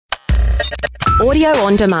Audio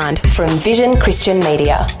on demand from Vision Christian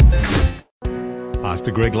Media. Pastor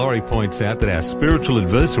Greg Laurie points out that our spiritual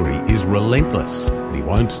adversary is relentless and he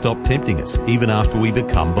won't stop tempting us even after we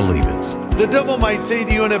become believers. The devil might say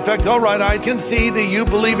to you, in effect, all right, I can see that you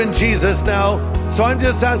believe in Jesus now, so I'm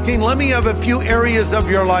just asking, let me have a few areas of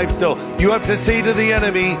your life still. You have to say to the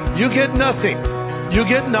enemy, you get nothing, you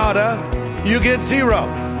get nada, you get zero.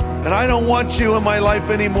 And I don't want you in my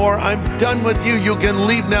life anymore. I'm done with you. You can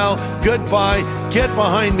leave now. Goodbye. Get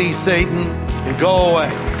behind me, Satan, and go away.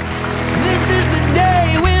 This is the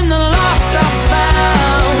day when the lost are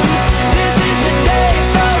found. This is the day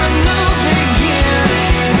for a new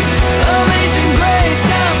beginning. Amazing grace,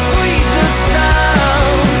 how sweet the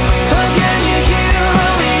sound. Again you hear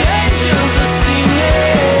all the angels are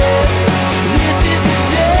singing. This is the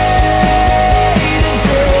day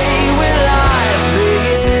when life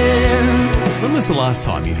begins. When was the last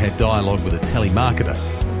time you had dialogue with a telemarketer?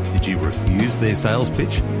 Did you refuse their sales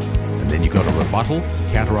pitch? And then you got a rebuttal,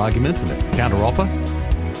 a counter-argument and a counter-offer?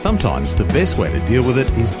 Sometimes the best way to deal with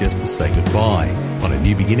it is just to say goodbye. On A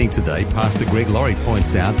New Beginning today, Pastor Greg Laurie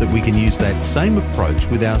points out that we can use that same approach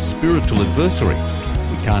with our spiritual adversary.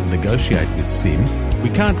 We can't negotiate with sin. We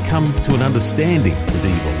can't come to an understanding with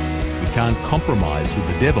evil. We can't compromise with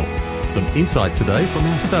the devil. Some insight today from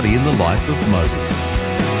our study in the life of Moses.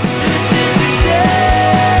 This is the day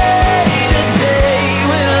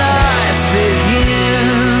when life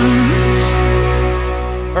begins.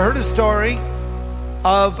 I heard a story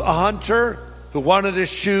of a hunter who wanted to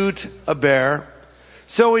shoot a bear.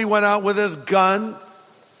 So he went out with his gun,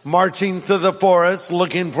 marching through the forest,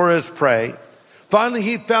 looking for his prey. Finally,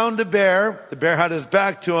 he found a bear. The bear had his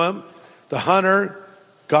back to him. The hunter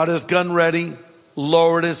got his gun ready,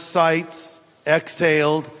 lowered his sights,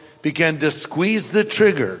 exhaled, began to squeeze the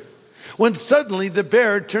trigger, when suddenly the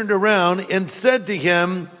bear turned around and said to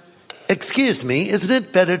him, "Excuse me, isn't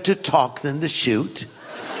it better to talk than to shoot?"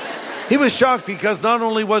 He was shocked because not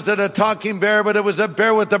only was it a talking bear, but it was a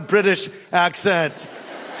bear with a British accent.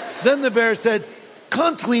 Then the bear said,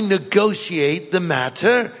 "Can't we negotiate the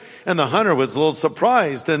matter?" And the hunter was a little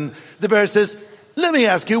surprised. And the bear says, "Let me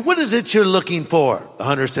ask you, what is it you're looking for?" The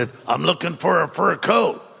hunter said, "I'm looking for a fur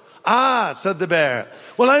coat." "Ah," said the bear,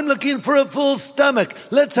 "well, I'm looking for a full stomach.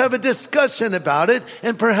 Let's have a discussion about it,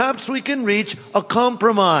 and perhaps we can reach a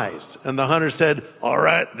compromise." And the hunter said, "All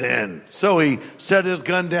right then." So he set his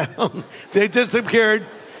gun down. They disappeared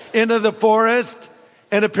into the forest,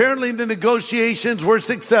 and apparently the negotiations were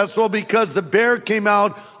successful because the bear came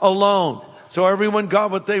out alone. So everyone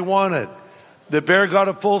got what they wanted. The bear got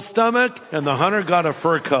a full stomach, and the hunter got a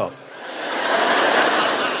fur coat.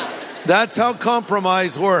 That's how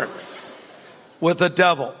compromise works with the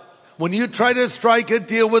devil. When you try to strike a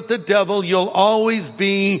deal with the devil, you'll always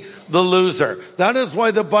be the loser. That is why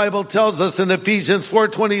the Bible tells us in Ephesians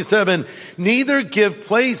 4:27, neither give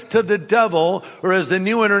place to the devil, or as the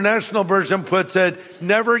New International Version puts it,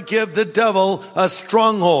 never give the devil a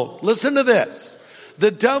stronghold. Listen to this. The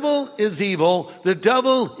devil is evil. The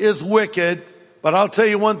devil is wicked. But I'll tell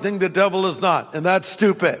you one thing the devil is not, and that's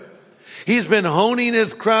stupid. He's been honing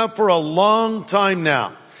his craft for a long time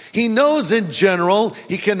now. He knows in general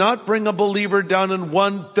he cannot bring a believer down in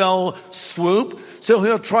one fell swoop, so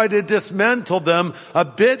he'll try to dismantle them a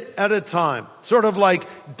bit at a time, sort of like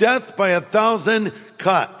death by 1,000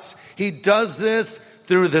 cuts. He does this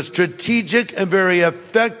through the strategic and very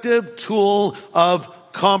effective tool of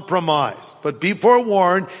compromise. But be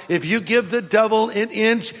forewarned, if you give the devil an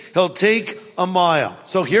inch, he'll take a mile.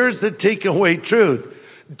 So here's the takeaway truth.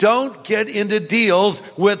 Don't get into deals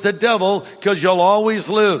with the devil because you'll always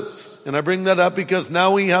lose. And I bring that up because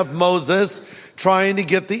now we have Moses trying to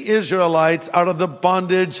get the Israelites out of the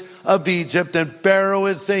bondage of Egypt, and Pharaoh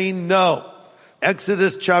is saying no.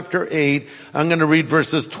 Exodus chapter 8, I'm going to read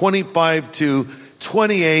verses 25 to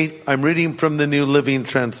 28. I'm reading from the New Living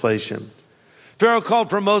Translation. Pharaoh called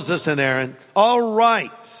for Moses and Aaron. "All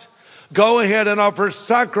right, go ahead and offer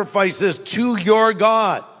sacrifices to your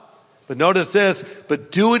God. But notice this,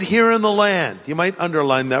 but do it here in the land." You might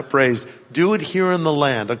underline that phrase, do it here in the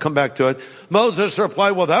land. I'll come back to it. Moses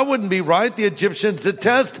replied, "Well, that wouldn't be right. The Egyptians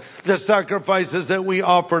detest the sacrifices that we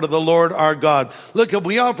offer to the Lord our God. Look, if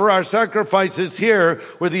we offer our sacrifices here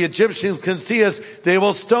where the Egyptians can see us, they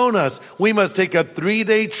will stone us. We must take a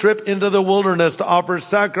 3-day trip into the wilderness to offer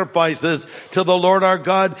sacrifices to the Lord our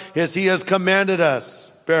God as he has commanded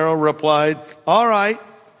us." Pharaoh replied, "All right,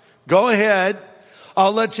 go ahead.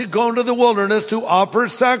 I'll let you go into the wilderness to offer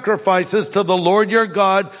sacrifices to the Lord your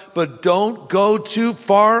God, but don't go too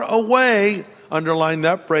far away." Underline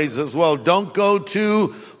that phrase as well. Don't go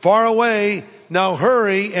too far away. Now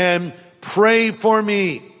hurry and pray for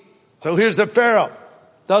me. So here's the Pharaoh.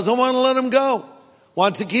 Doesn't want to let him go.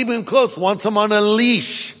 Wants to keep him close. Wants him on a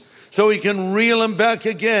leash so he can reel him back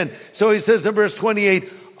again. So he says in verse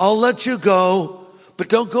 28, I'll let you go, but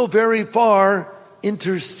don't go very far.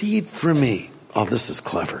 Intercede for me. Oh, this is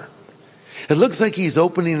clever. It looks like he's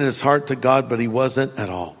opening his heart to God, but he wasn't at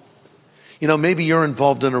all. You know, maybe you're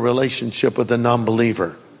involved in a relationship with a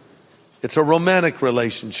non-believer. It's a romantic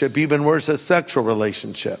relationship, even worse, a sexual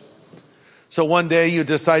relationship. So one day you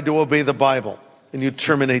decide to obey the Bible and you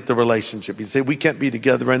terminate the relationship. You say, we can't be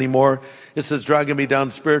together anymore. This is dragging me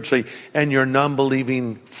down spiritually. And your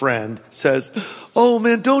non-believing friend says, oh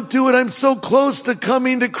man, don't do it. I'm so close to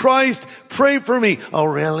coming to Christ. Pray for me. Oh,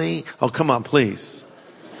 really? Oh, come on, please.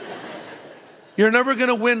 You're never going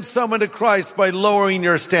to win someone to Christ by lowering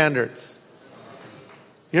your standards.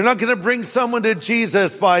 You're not going to bring someone to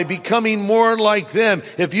Jesus by becoming more like them.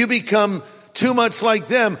 If you become too much like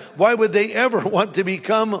them, why would they ever want to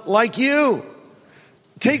become like you?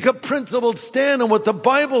 Take a principled stand on what the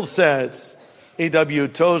Bible says. A.W.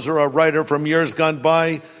 Tozer, a writer from years gone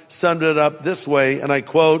by, summed it up this way, and I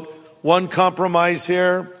quote, one compromise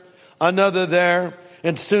here, another there,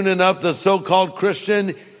 and soon enough the so-called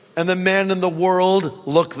Christian and the man in the world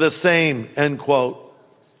look the same, end quote.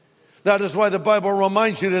 That is why the Bible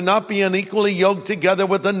reminds you to not be unequally yoked together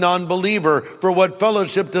with a non-believer. For what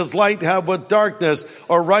fellowship does light have with darkness,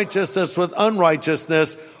 or righteousness with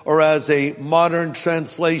unrighteousness? Or as a modern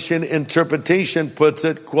translation interpretation puts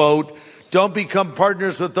it, quote, don't become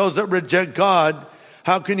partners with those that reject God.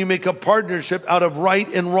 How can you make a partnership out of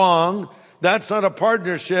right and wrong? That's not a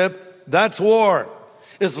partnership. That's war.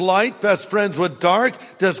 Is light best friends with dark?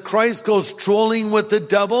 Does Christ go strolling with the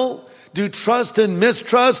devil? Do trust and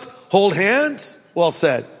mistrust hold hands? Well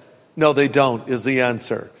said. No, they don't, is the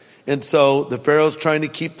answer. And so the Pharaoh's trying to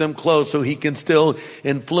keep them close so he can still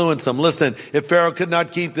influence them. Listen, if Pharaoh could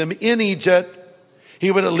not keep them in Egypt,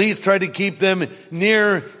 he would at least try to keep them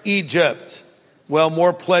near Egypt. Well,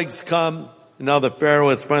 more plagues come. And now the Pharaoh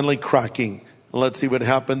is finally cracking. And let's see what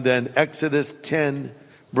happened then. Exodus 10,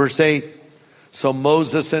 verse 8. So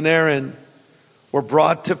Moses and Aaron were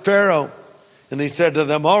brought to Pharaoh. And he said to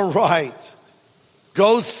them, all right,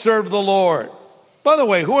 go serve the Lord. By the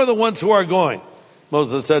way, who are the ones who are going?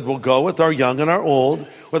 Moses said, we'll go with our young and our old,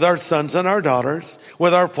 with our sons and our daughters,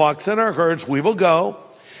 with our flocks and our herds. We will go.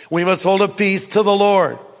 We must hold a feast to the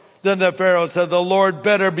Lord. Then the Pharaoh said, the Lord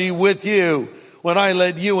better be with you when I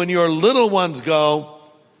let you and your little ones go.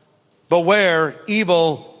 Beware,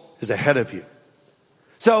 evil is ahead of you.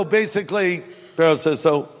 So basically, Pharaoh says,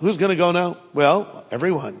 so who's going to go now? Well,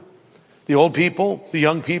 everyone. The old people, the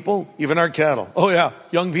young people, even our cattle. Oh yeah,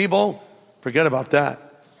 young people, forget about that.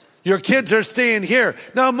 Your kids are staying here.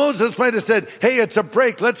 Now Moses might have said, hey, it's a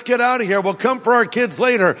break. Let's get out of here. We'll come for our kids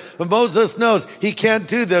later. But Moses knows he can't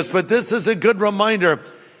do this. But this is a good reminder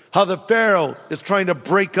how the Pharaoh is trying to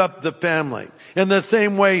break up the family. In the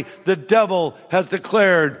same way, the devil has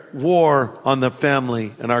declared war on the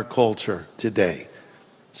family in our culture today.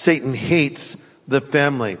 Satan hates the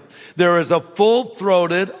family. There is a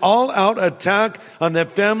full-throated, all-out attack on the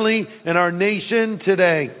family in our nation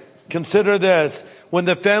today. Consider this. When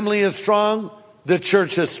the family is strong, the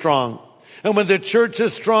church is strong. And when the church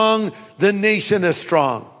is strong, the nation is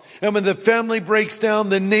strong. And when the family breaks down,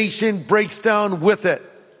 the nation breaks down with it.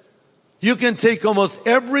 You can take almost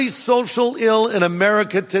every social ill in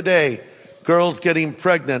America today. Girls getting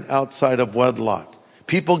pregnant outside of wedlock.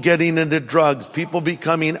 People getting into drugs. People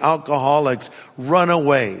becoming alcoholics.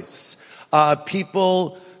 Runaways.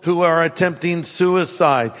 People who are attempting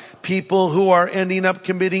suicide, people who are ending up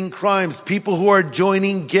committing crimes, people who are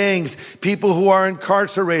joining gangs, people who are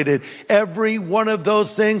incarcerated. Every one of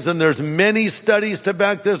those things, and there's many studies to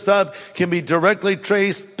back this up, can be directly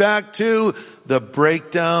traced back to the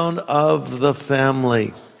breakdown of the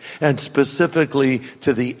family, and specifically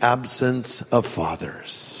to the absence of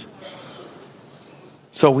fathers.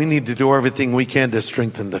 So we need to do everything we can to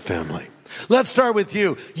strengthen the family. Let's start with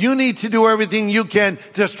you. You need to do everything you can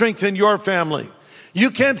to strengthen your family. You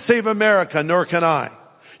can't save America, nor can I.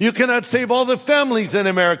 You cannot save all the families in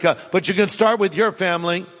America, but you can start with your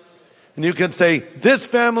family. And you can say, this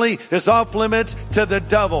family is off limits to the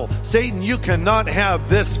devil. Satan, you cannot have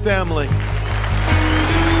this family.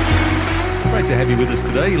 Great to have you with us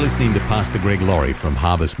today. You're listening to Pastor Greg Laurie from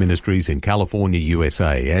Harvest Ministries in California,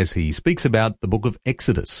 USA, as he speaks about the book of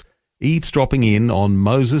Exodus, eavesdropping in on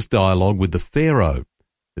Moses' dialogue with the Pharaoh.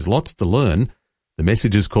 There's lots to learn. The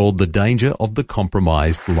message is called The Danger of the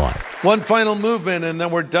Compromised Life. One final movement and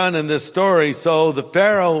then we're done in this story. So the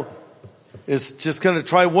Pharaoh is just going to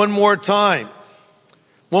try one more time.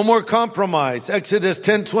 One more compromise. Exodus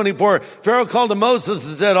 10:24. Pharaoh called to Moses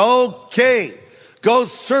and said, okay, go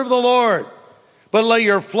serve the Lord, but let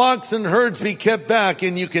your flocks and herds be kept back,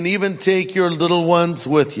 and you can even take your little ones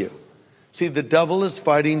with you. See, the devil is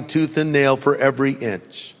fighting tooth and nail for every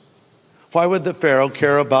inch. Why would the Pharaoh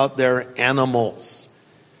care about their animals?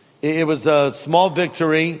 It was a small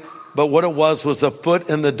victory, but what it was a foot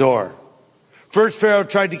in the door. First, Pharaoh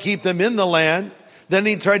tried to keep them in the land. Then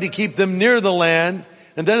he tried to keep them near the land.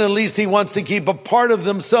 And then at least he wants to keep a part of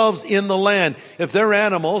themselves in the land. If their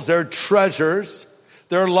animals, their treasures,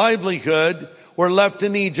 their livelihood were left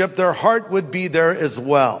in Egypt, their heart would be there as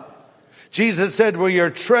well. Jesus said, where your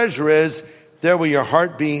treasure is, there will your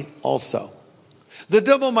heart be also. The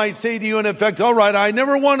devil might say to you in effect, all right, I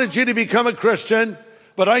never wanted you to become a Christian,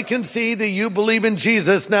 but I can see that you believe in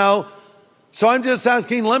Jesus now. So I'm just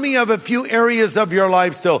asking, let me have a few areas of your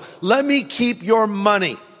life still. Let me keep your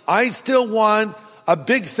money. I still want a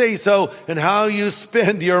big say-so in how you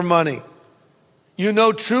spend your money. You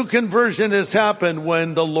know, true conversion has happened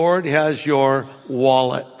when the Lord has your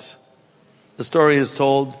wallet. The story is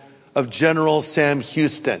told of General Sam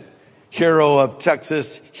Houston, hero of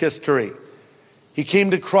Texas history. He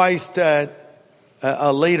came to Christ at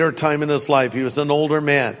a later time in his life. He was an older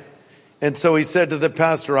man. And so he said to the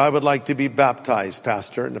pastor, I would like to be baptized,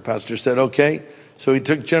 pastor. And the pastor said, okay. So he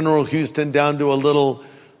took General Houston down to a little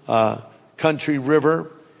country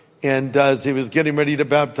river. And as he was getting ready to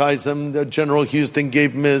baptize him, General Houston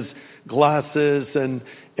gave him his glasses. And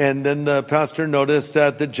then the pastor noticed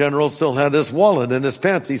that the general still had his wallet in his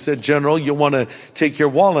pants. He said, General, you want to take your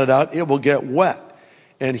wallet out? It will get wet.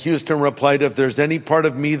 And Houston replied, if there's any part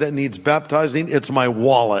of me that needs baptizing, it's my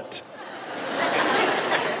wallet.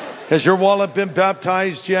 Has your wallet been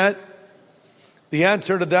baptized yet? The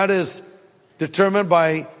answer to that is determined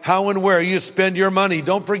by how and where you spend your money.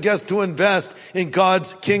 Don't forget to invest in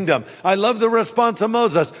God's kingdom. I love the response of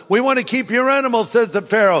Moses. We want to keep your animals, says the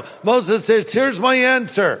Pharaoh. Moses says, here's my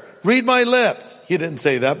answer. Read my lips. He didn't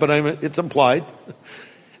say that, but it's implied.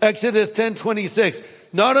 Exodus 10:26.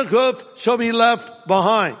 Not a hoof shall be left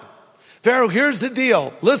behind. Pharaoh, here's the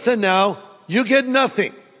deal. Listen now. You get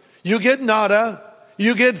nothing. You get nada.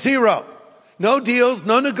 You get zero. No deals,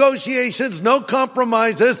 no negotiations, no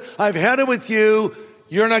compromises. I've had it with you.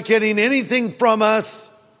 You're not getting anything from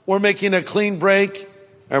us. We're making a clean break.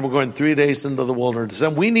 And we're going 3 days into the wilderness.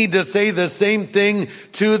 And we need to say the same thing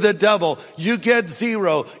to the devil. You get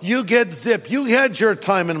zero. You get zip. You had your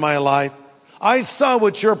time in my life. I saw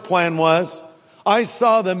what your plan was. I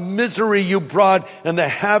saw the misery you brought and the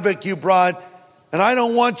havoc you brought. And I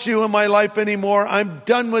don't want you in my life anymore. I'm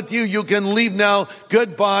done with you. You can leave now.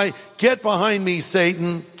 Goodbye. Get behind me,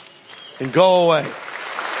 Satan, and go away.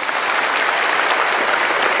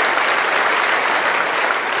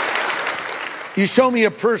 You show me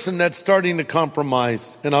a person that's starting to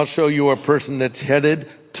compromise, and I'll show you a person that's headed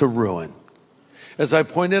to ruin. As I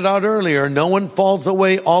pointed out earlier, no one falls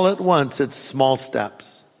away all at once. It's small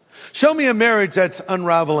steps. Show me a marriage that's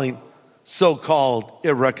unraveling so-called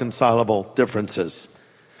irreconcilable differences.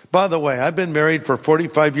 By the way, I've been married for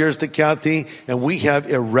 45 years to Kathy, and we have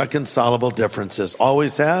irreconcilable differences.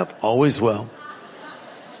 Always have, always will.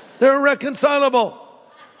 They're irreconcilable.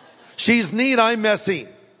 She's neat, I'm messy.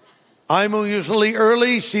 I'm usually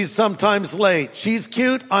early, she's sometimes late. She's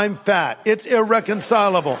cute, I'm fat. It's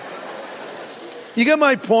irreconcilable. You get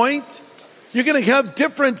my point? You're going to have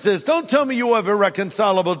differences. Don't tell me you have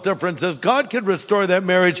irreconcilable differences. God can restore that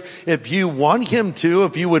marriage if you want him to,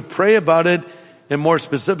 if you would pray about it, and more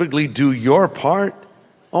specifically, do your part.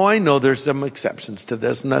 Oh, I know there's some exceptions to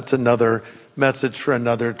this, and that's another message for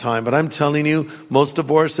another time. But I'm telling you, most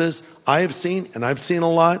divorces I have seen, and I've seen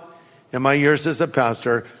a lot in my years as a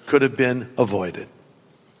pastor, could have been avoided.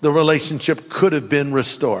 The relationship could have been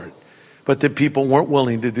restored, but the people weren't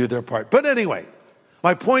willing to do their part. But anyway,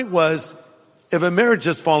 my point was, if a marriage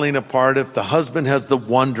is falling apart, if the husband has the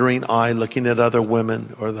wandering eye looking at other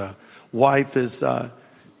women, or the wife is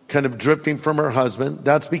kind of drifting from her husband,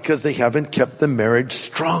 that's because they haven't kept the marriage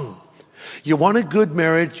strong. You want a good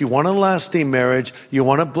marriage, you want a lasting marriage, you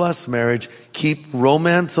want a blessed marriage, keep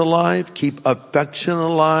romance alive, keep affection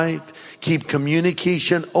alive, keep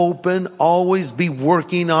communication open, always be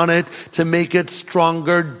working on it to make it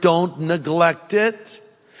stronger, don't neglect it.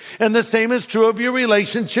 And the same is true of your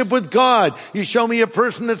relationship with God. You show me a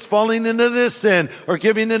person that's falling into this sin or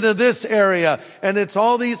giving into this area, and it's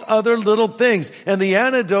all these other little things. And the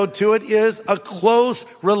antidote to it is a close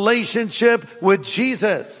relationship with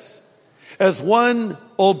Jesus. As one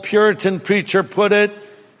old Puritan preacher put it,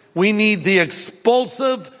 we need the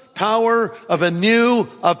expulsive power of a new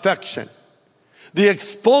affection. The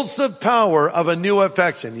expulsive power of a new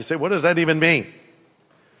affection. You say, what does that even mean?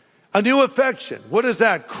 A new affection. What is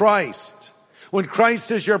that? Christ. When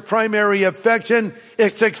Christ is your primary affection,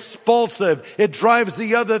 it's expulsive. It drives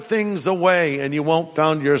the other things away, and you won't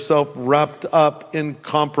find yourself wrapped up in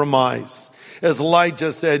compromise. As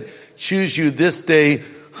Elijah said, choose you this day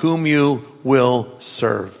whom you will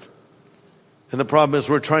serve. And the problem is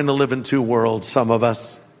we're trying to live in two worlds, some of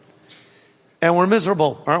us. And we're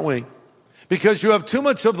miserable, aren't we? Because you have too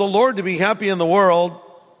much of the Lord to be happy in the world,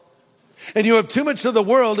 and you have too much of the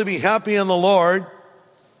world to be happy in the Lord.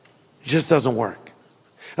 It just doesn't work.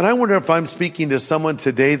 And I wonder if I'm speaking to someone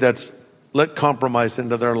today that's let compromise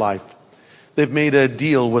into their life. They've made a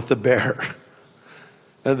deal with the bear.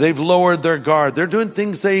 They've lowered their guard. They're doing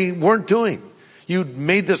things they weren't doing. You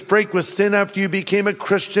made this break with sin after you became a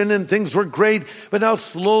Christian and things were great. But now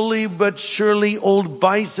slowly but surely old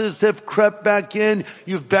vices have crept back in.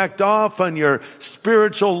 You've backed off on your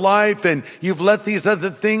spiritual life and you've let these other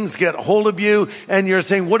things get hold of you. And you're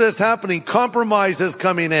saying, what is happening? Compromise is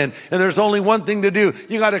coming in. And there's only one thing to do.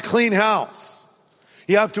 You got to clean house.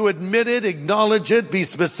 You have to admit it, acknowledge it, be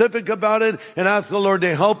specific about it, and ask the Lord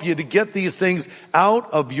to help you to get these things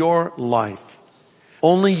out of your life.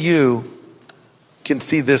 Only you can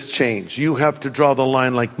see this change. You have to draw the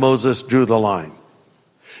line like Moses drew the line.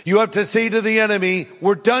 You have to say to the enemy,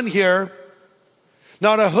 we're done here.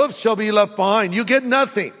 Not a hoof shall be left behind. You get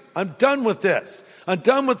nothing. I'm done with this. I'm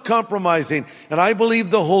done with compromising. And I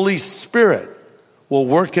believe the Holy Spirit will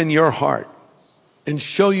work in your heart and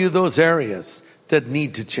show you those areas that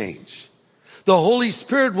need to change. The Holy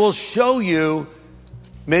Spirit will show you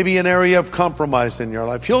maybe an area of compromise in your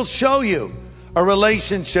life. He'll show you a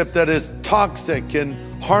relationship that is toxic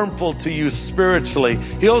and harmful to you spiritually.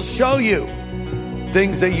 He'll show you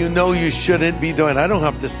things that you know you shouldn't be doing. I don't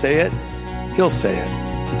have to say it. He'll say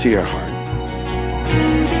it to your heart.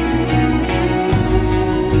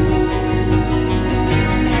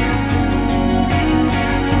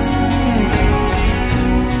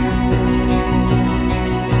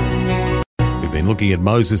 We've been looking at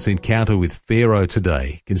Moses' encounter with Pharaoh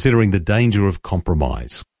today, considering the danger of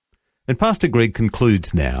compromise. And Pastor Greg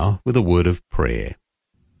concludes now with a word of prayer.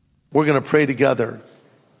 We're going to pray together.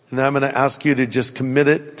 And I'm going to ask you to just commit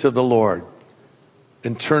it to the Lord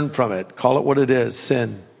and turn from it. Call it what it is,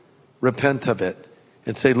 sin. Repent of it.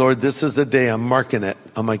 And say, Lord, this is the day. I'm marking it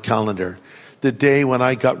on my calendar. The day when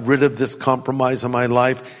I got rid of this compromise in my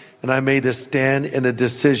life and I made a stand and a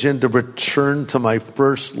decision to return to my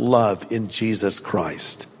first love in Jesus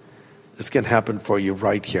Christ. This can happen for you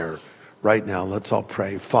right here. Right now, let's all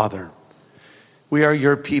pray. Father, we are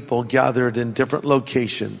your people gathered in different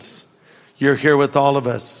locations. You're here with all of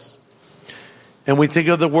us. And we think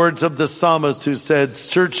of the words of the psalmist who said,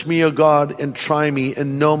 search me, O God, and try me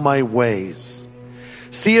and know my ways.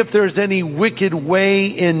 See if there's any wicked way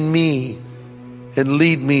in me and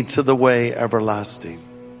lead me to the way everlasting.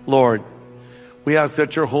 Lord, we ask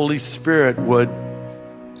that your Holy Spirit would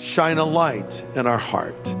shine a light in our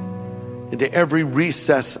heart, into every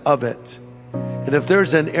recess of it. And if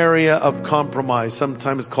there's an area of compromise,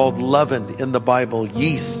 sometimes called leaven in the Bible,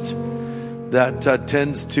 yeast, that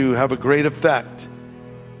tends to have a great effect.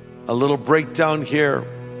 A little breakdown here,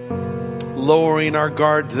 lowering our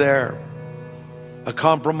guard there, a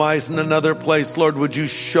compromise in another place. Lord, would you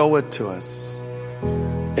show it to us?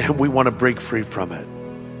 And we want to break free from it.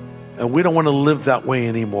 And we don't want to live that way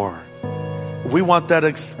anymore. We want that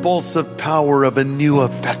expulsive power of a new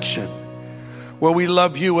affection, where we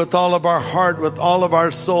love you with all of our heart, with all of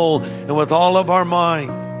our soul, and with all of our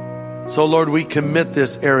mind. So, Lord, we commit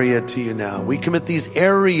this area to you now. We commit these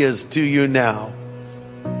areas to you now.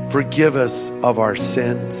 Forgive us of our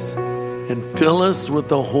sins and fill us with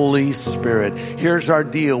the Holy Spirit. Here's our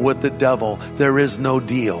deal with the devil. There is no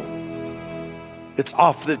deal. It's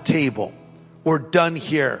off the table. We're done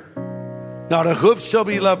here. Not a hoof shall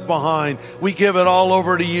be left behind. We give it all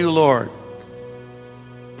over to you, Lord,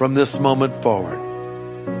 from this moment forward.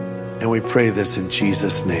 And we pray this in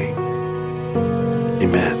Jesus' name.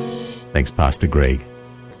 Amen. Thanks, Pastor Greg.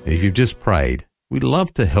 And if you've just prayed, we'd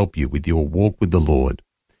love to help you with your walk with the Lord.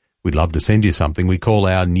 We'd love to send you something we call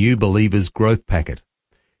our New Believers Growth Packet.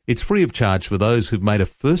 It's free of charge for those who've made a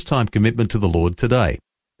first-time commitment to the Lord today.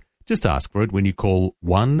 Just ask for it when you call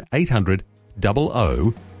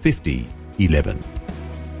 1-800-00-50-11.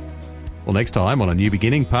 Well, next time on A New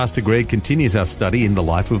Beginning, Pastor Greg continues our study in the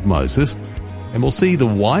life of Moses, and we'll see the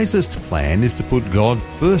wisest plan is to put God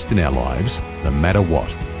first in our lives, no matter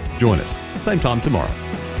what. Join us, same time tomorrow.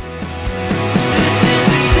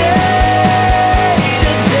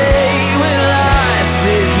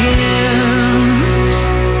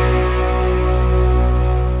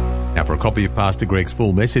 copy of Pastor Greg's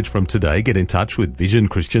full message from today, get in touch with Vision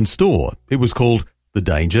Christian Store. It was called The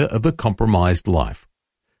Danger of a Compromised Life.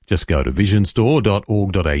 Just go to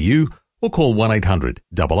visionstore.org.au or call 1800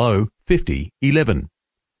 00 50 11.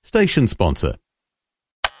 Station sponsor.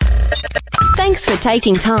 Thanks for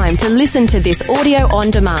taking time to listen to this audio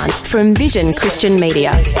on demand from Vision Christian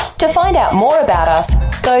Media. To find out more about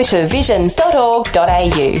us, go to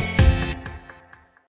vision.org.au.